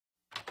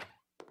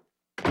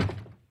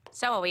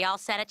So are we all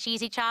set at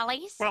Cheesy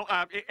Charlie's? Well,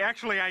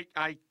 actually,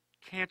 I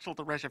canceled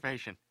the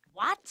reservation.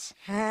 What?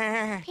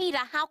 Peter,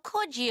 how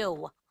could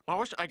you?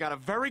 Lois, I got a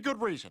very good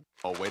reason.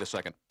 Oh, wait a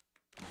second.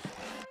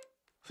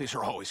 These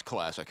are always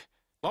classic.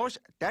 Lois,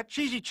 that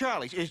Cheesy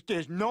Charlie's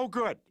is no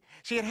good.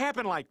 See, it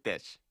happened like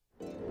this.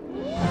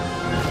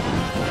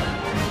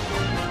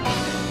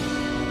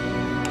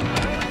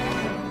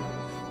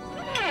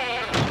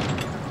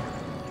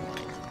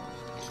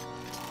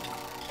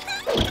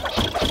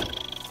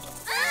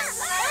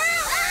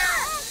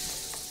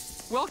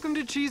 Welcome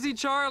to Cheesy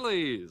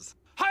Charlie's.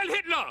 Heil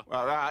Hitler!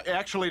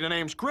 Actually, the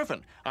name's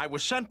Griffin. I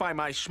was sent by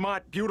my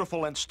smart,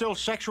 beautiful, and still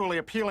sexually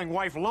appealing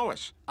wife,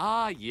 Lois.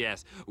 Ah,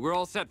 yes. We're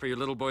all set for your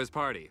little boy's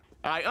party.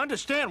 I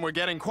understand we're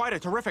getting quite a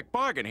terrific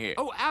bargain here.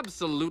 Oh,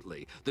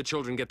 absolutely. The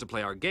children get to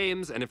play our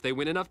games, and if they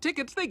win enough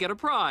tickets, they get a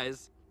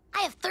prize.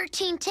 I have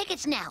 13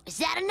 tickets now. Is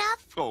that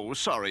enough? Oh,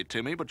 sorry,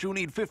 Timmy, but you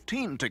need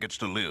 15 tickets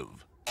to live.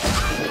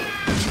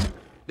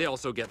 They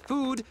also get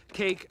food,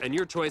 cake, and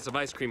your choice of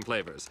ice cream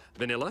flavors.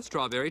 Vanilla,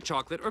 strawberry,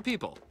 chocolate, or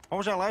people. What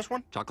was that last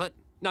one? Chocolate?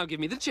 Now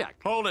give me the check.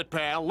 Hold it,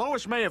 pal.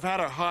 Lois may have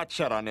had her heart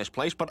set on this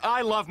place, but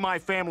I love my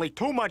family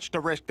too much to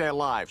risk their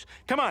lives.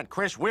 Come on,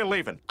 Chris, we're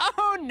leaving.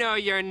 Oh, no,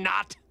 you're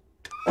not.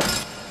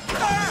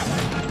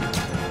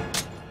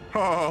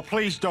 Oh,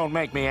 please don't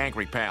make me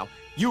angry, pal.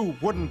 You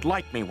wouldn't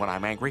like me when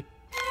I'm angry.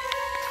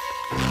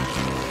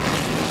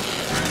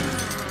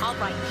 All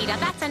right, Peter,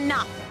 that's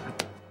enough.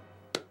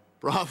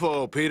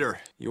 Bravo, Peter.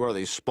 You are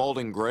the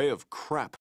Spalding Gray of crap.